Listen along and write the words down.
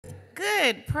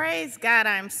Good. Praise God.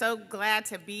 I'm so glad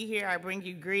to be here. I bring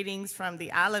you greetings from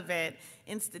the Olivet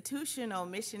Institutional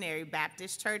Missionary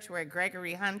Baptist Church, where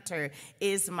Gregory Hunter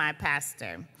is my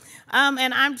pastor.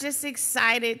 And I'm just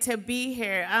excited to be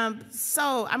here.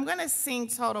 So I'm going to sing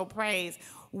Total Praise.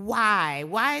 Why?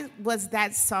 Why was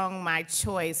that song my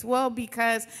choice? Well,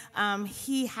 because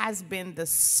he has been the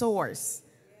source,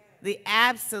 the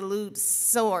absolute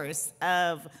source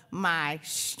of my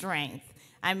strength.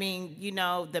 I mean, you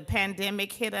know, the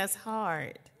pandemic hit us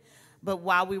hard. But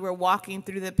while we were walking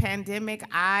through the pandemic,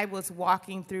 I was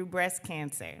walking through breast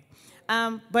cancer.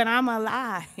 But I'm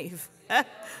alive.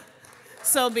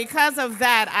 So because of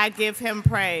that, I give him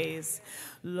praise.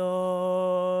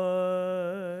 Lord,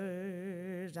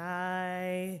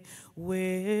 I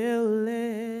will lift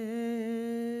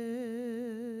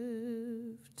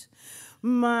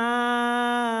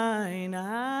mine eyes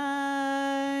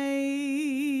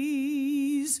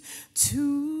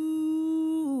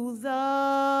to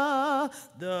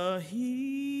the hills,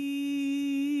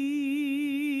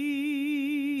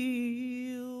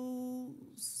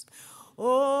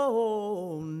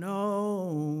 oh,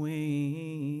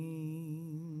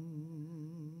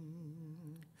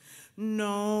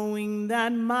 knowing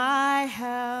that my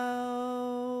help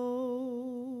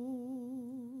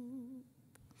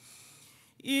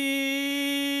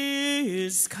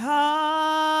is coming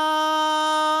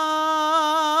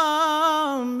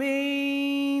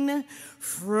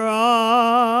from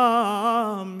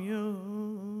you.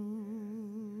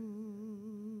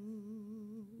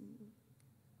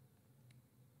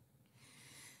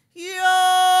 Your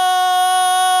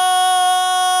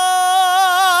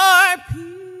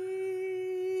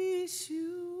peace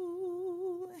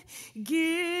you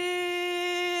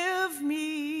give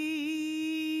me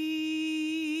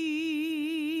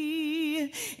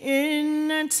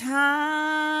in times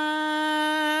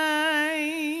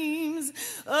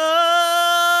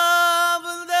of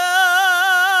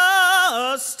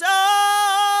the storm.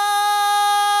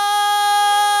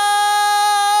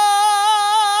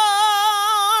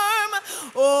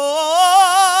 Oh,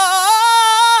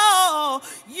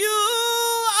 you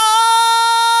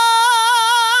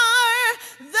are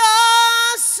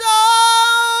the source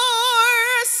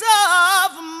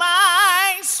of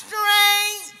my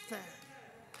strength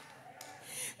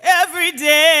every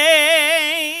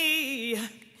day.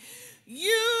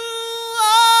 You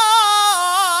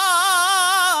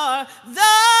are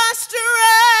the strength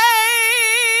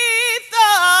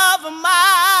of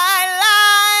my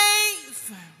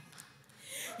life.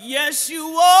 Yes, you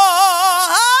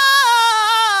are,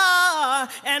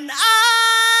 and I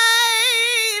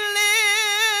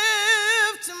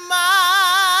lift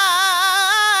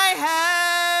my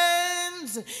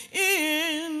hands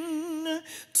in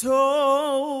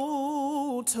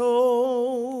total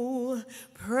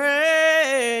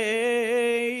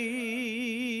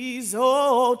praise,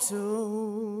 oh,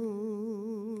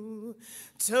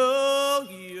 to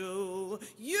you.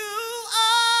 You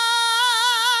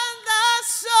are the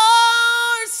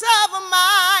source of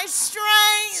my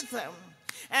strength,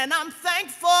 and I'm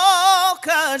thankful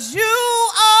 'cause you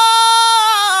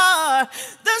are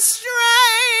the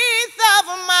strength of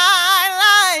my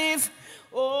life.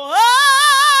 Oh,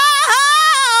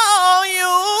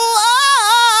 you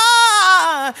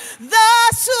are the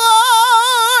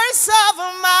source of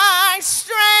my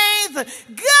strength.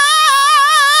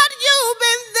 God, you've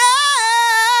been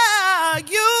there.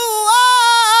 You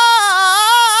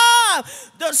are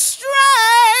the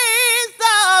strength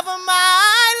of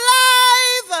my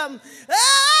life.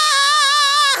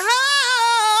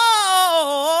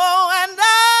 Oh, and I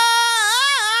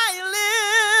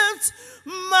lift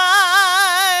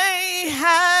my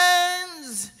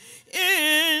hands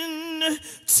in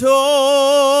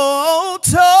total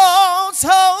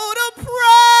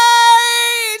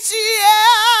praise,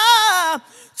 yeah,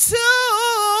 to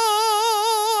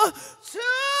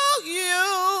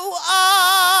you,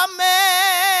 amen,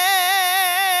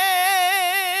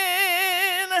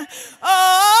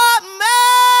 amen,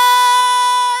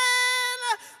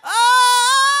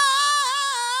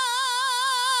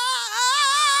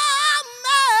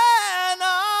 amen,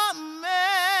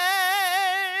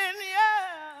 amen,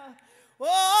 yeah. Oh,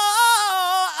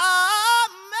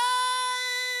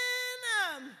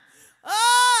 amen. Oh,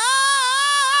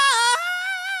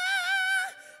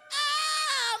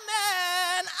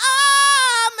 amen.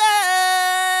 Amen.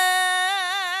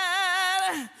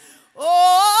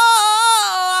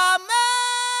 Oh, amen.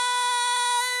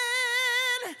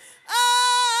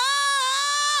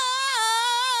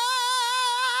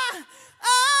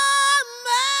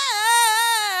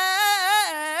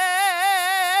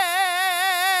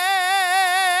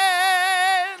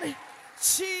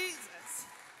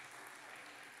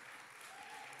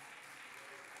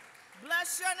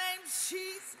 your name,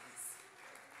 Jesus.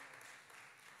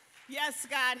 Yes,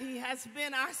 God, he has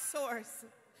been our source.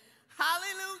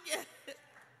 Hallelujah.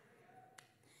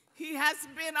 He has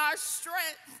been our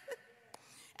strength.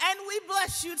 And we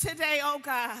bless you today, oh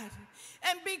God.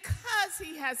 And because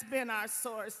he has been our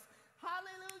source,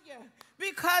 hallelujah,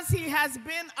 because he has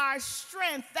been our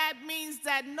strength, that means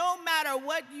that no matter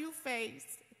what you face,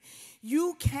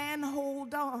 you can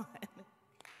hold on.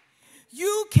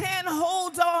 You can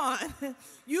hold on.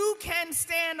 You can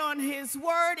stand on his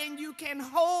word and you can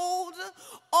hold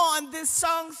on. This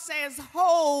song says,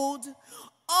 hold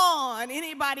on.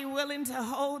 Anybody willing to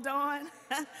hold on?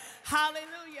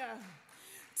 Hallelujah.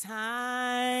 Time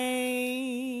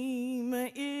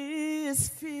is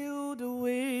filled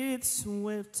with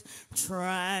swift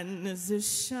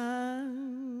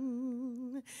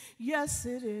transition. Yes,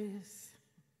 it is.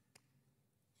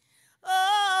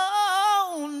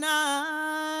 Oh,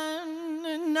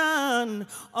 none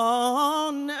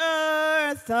on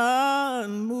earth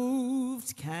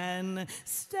unmoved can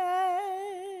stand.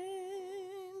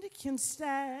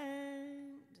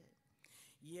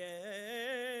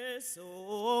 Yes,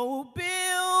 oh,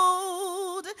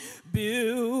 build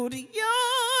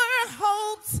your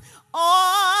hopes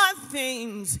on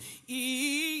things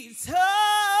eternal.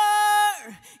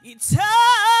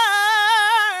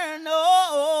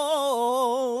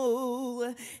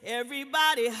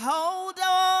 Everybody hold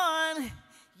on,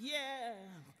 yeah,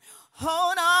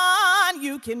 hold on,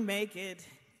 you can make it.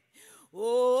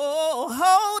 Oh,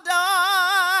 hold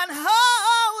on,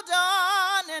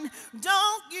 and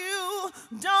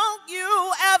don't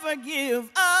you ever give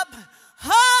up.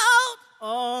 Hold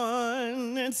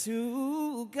on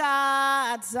to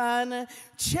God's unchanging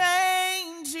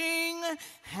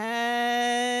hands,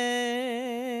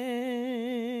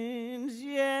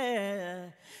 yeah,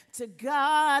 to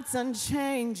God's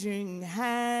unchanging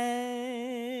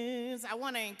hands. I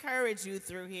want to encourage you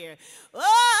through here. Oh,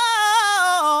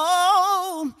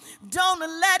 don't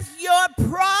let your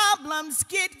problems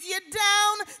get you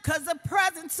down, because the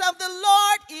presence of the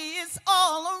Lord is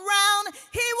all around.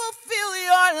 He will fill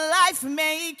your life,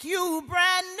 make you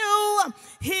brand new.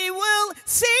 He will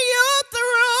see you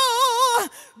through.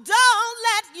 Don't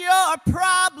let your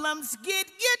problems get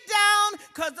you down,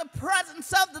 because the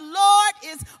presence of the Lord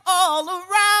is all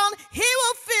around. He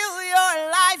will fill your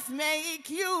life, make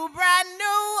you brand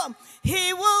new.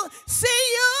 He will see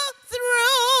you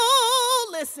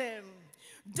through. Listen,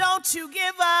 don't you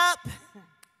give up.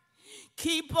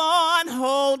 Keep on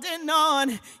holding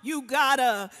on. You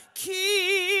gotta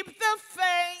keep the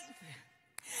faith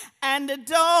and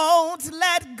don't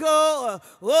let go.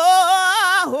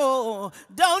 Oh,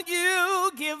 don't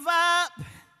you give up.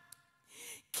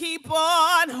 Keep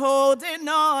on holding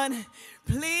on.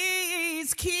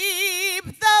 Please keep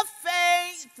the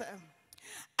faith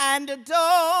and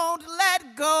don't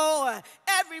let go.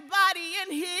 Everybody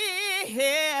in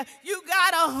here, you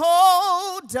gotta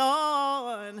hold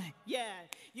on. Yeah,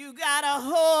 you gotta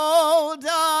hold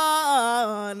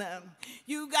on.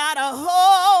 You gotta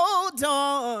hold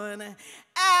on.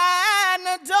 And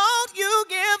don't you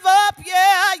give up,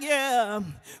 yeah.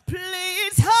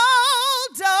 Please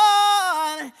hold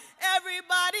on.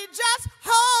 Everybody just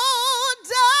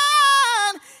hold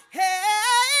on.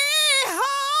 Hey,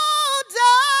 hold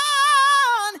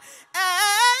on.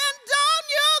 And don't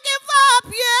you give up,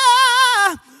 yeah.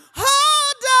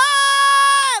 Hold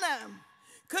on.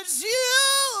 'Cause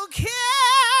you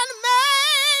can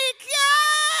make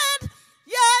it.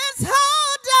 Yes,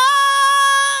 hold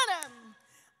on.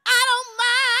 I don't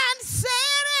mind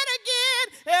saying it again.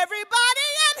 Everybody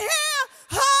in here,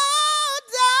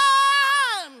 hold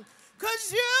on. 'Cause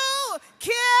you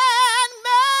can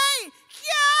make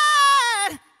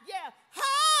it. Yeah,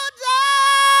 hold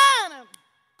on.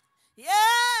 Yeah.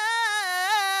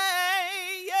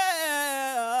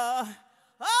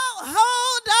 Oh,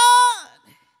 hold on.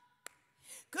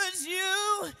 'Cause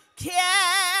you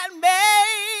can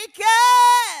make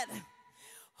it.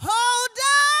 Hold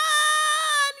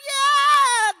on,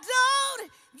 yeah,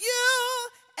 don't you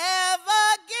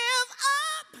ever give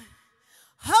up.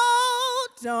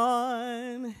 Hold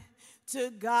on to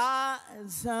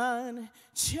God's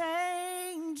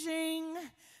unchanging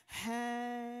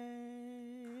hand.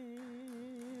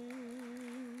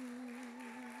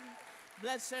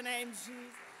 Bless your name,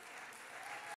 Jesus.